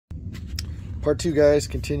Part 2, guys,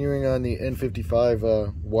 continuing on the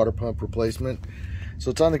N55 water pump replacement.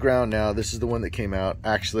 So it's on the ground now. This is the one that came out.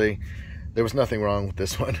 Actually, there was nothing wrong with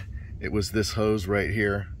this one. It was this hose right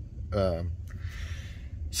here.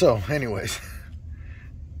 So anyways,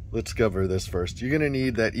 let's cover this first. You're gonna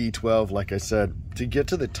need that E12, like I said, to get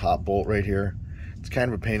to the top bolt right here. It's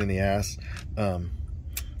kind of a pain in the ass.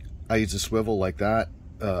 I use a swivel like that.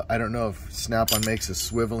 I don't know if Snap-on makes a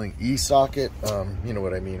swiveling E-socket. You know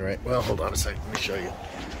what I mean, right? Well, hold on a second. Let me show you.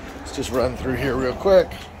 Let's just run through here real quick.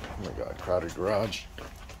 Oh my God, crowded garage.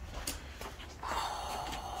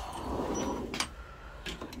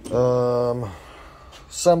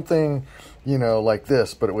 Something, you know, like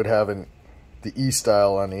this, but it would have the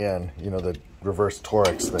E-style on the end, you know, the reverse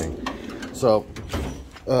Torx thing. So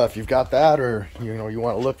if you've got that, or you know, you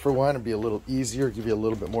want to look for one, it'd be a little easier, give you a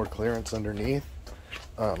little bit more clearance underneath.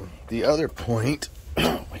 The other point,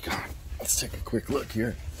 oh my God, let's take a quick look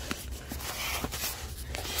here.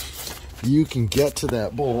 You can get to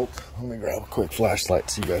that bolt. Let me grab a quick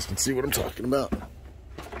flashlight so you guys can see what I'm talking about.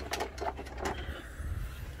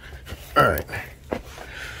 All right,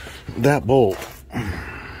 that bolt,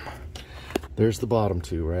 there's the bottom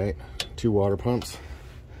two, right? Two water pumps.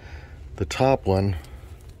 The top one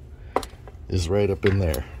is right up in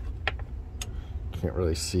there. Can't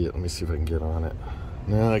really see it. Let me see if I can get on it.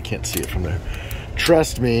 No, I can't see it from there.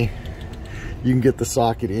 Trust me, you can get the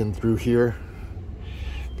socket in through here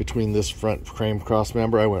between this front frame cross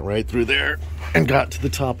member. I went right through there and got to the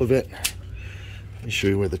top of it. Let me show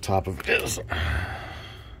you where the top of it is.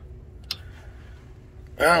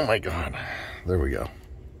 Oh my God, there we go.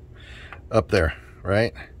 Up there,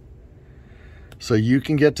 right? So you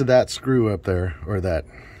can get to that screw up there, or that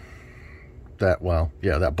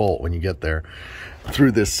bolt when you get there,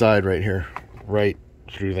 through this side right here, right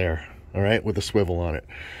through there, all right, with a swivel on it.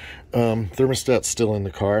 Thermostat's still in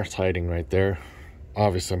the car, it's hiding right there.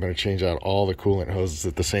 Obviously, I'm going to change out all the coolant hoses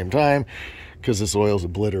at the same time because this oil's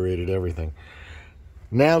obliterated everything.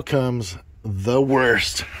 Now comes the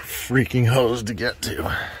worst freaking hose to get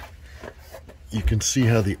to. You can see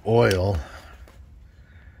how the oil,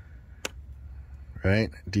 right,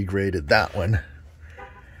 degraded that one,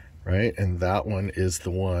 right? And that one is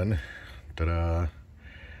the one, ta-da,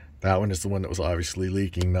 that one is the one that was obviously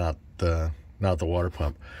leaking, not the water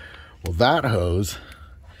pump. Well, that hose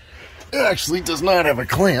actually does not have a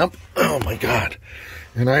clamp. Oh my God.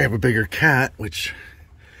 And I have a bigger cat, which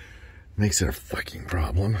makes it a fucking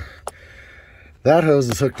problem. That hose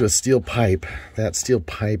is hooked to a steel pipe. That steel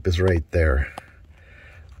pipe is right there.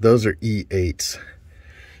 Those are E8s.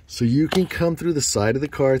 So you can come through the side of the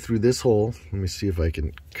car through this hole. Let me see if I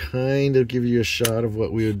can kind of give you a shot of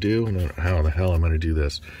what we would do. I don't know how the hell I'm going to do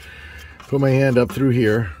this. Put my hand up through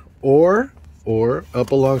here, or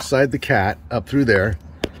up alongside the cat, up through there.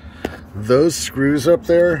 Those screws up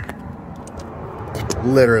there,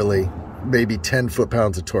 literally maybe 10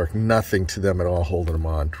 foot-pounds of torque. Nothing to them at all holding them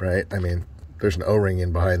on, right? I mean, there's an O-ring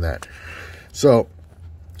in behind that. So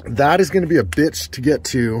that is going to be a bitch to get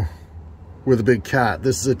to with a big cat.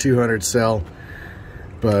 This is a 200 cell,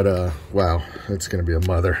 but wow, it's going to be a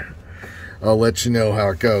mother. I'll let you know how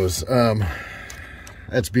it goes.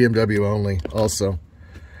 That's BMW only also,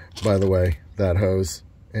 by the way, that hose,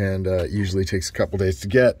 and usually takes a couple days to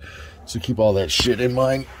get, so keep all that shit in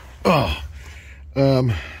mind. Oh,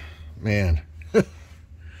 man.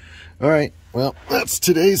 All right, well, that's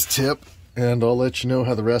today's tip, and I'll let you know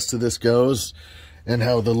how the rest of this goes and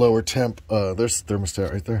how the lower temp, there's the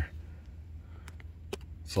thermostat right there.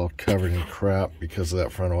 It's all covered in crap because of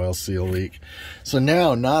that front oil seal leak. So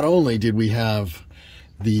now, not only did we have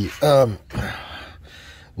the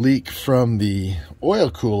leak from the oil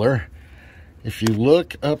cooler, if you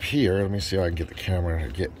look up here, let me see how I can get the camera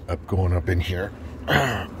to get up, going up in here.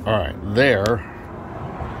 All right, there.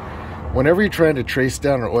 Whenever you're trying to trace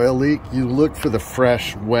down an oil leak, you look for the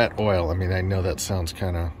fresh, wet oil. I mean, I know that sounds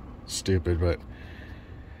kind of stupid, but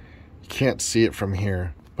you can't see it from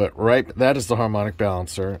here. But right, that is the harmonic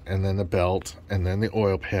balancer, and then the belt, and then the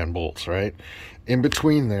oil pan bolts, right? In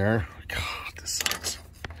between there, God, this sucks.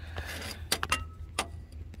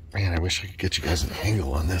 Man, I wish I could get you guys an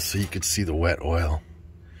angle on this so you could see the wet oil.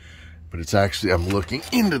 But it's actually, I'm looking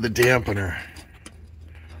into the dampener.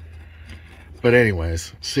 But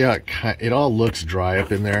anyways, see how it all looks dry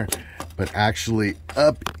up in there, but actually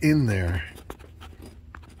up in there,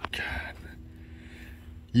 God,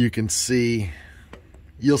 you can see,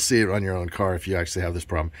 you'll see it on your own car if you actually have this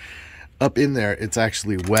problem. Up in there, it's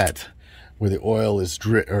actually wet where the oil is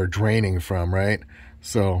draining from, right?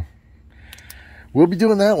 So we'll be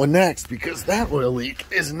doing that one next because that oil leak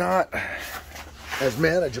is not as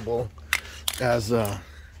manageable as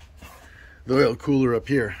the oil cooler up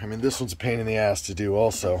here. I mean, this one's a pain in the ass to do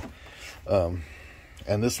also.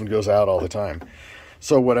 And this one goes out all the time.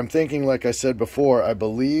 So what I'm thinking, like I said before, I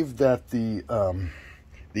believe that the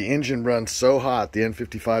engine runs so hot, the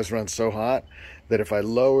N55s run so hot, that if I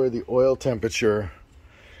lower the oil temperature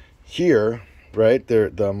here, right,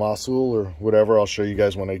 the Mosul or whatever, I'll show you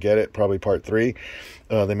guys when I get it, probably part 3.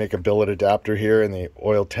 They make a billet adapter here, and the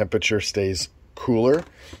oil temperature stays cooler.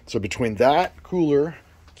 So between that cooler,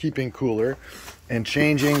 keeping cooler, and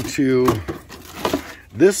changing to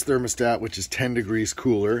this thermostat, which is 10 degrees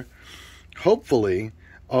cooler, hopefully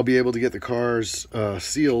I'll be able to get the car's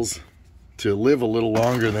seals to live a little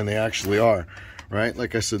longer than they actually are, right?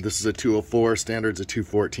 Like I said, this is a 204, standard's a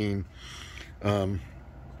 214. And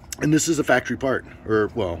this is a factory part,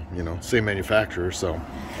 or, well, you know, same manufacturer. So,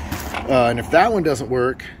 and if that one doesn't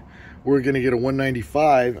work, we're going to get a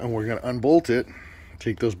 195, and we're going to unbolt it,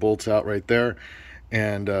 take those bolts out right there,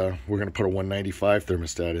 and we're going to put a 195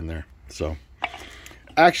 thermostat in there. So,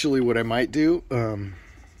 actually, what I might do,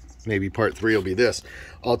 maybe part 3 will be this.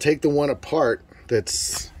 I'll take the one apart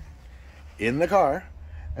that's in the car,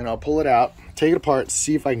 and I'll pull it out, take it apart,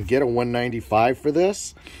 see if I can get a 195 for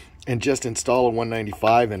this, and just install a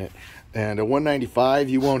 195 in it. And a 195,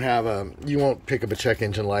 you won't pick up a check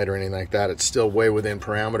engine light or anything like that. It's still way within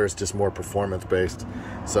parameters, just more performance based.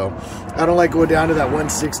 So I don't like going down to that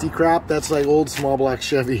 160 crap. That's like old small block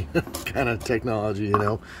Chevy kind of technology, you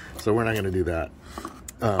know. So we're not going to do that.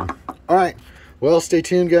 All right. Well, stay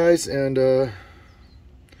tuned, guys, and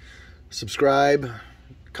subscribe,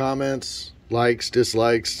 comments, likes,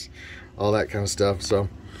 dislikes, all that kind of stuff. So,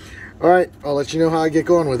 all right, I'll let you know how I get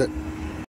going with it.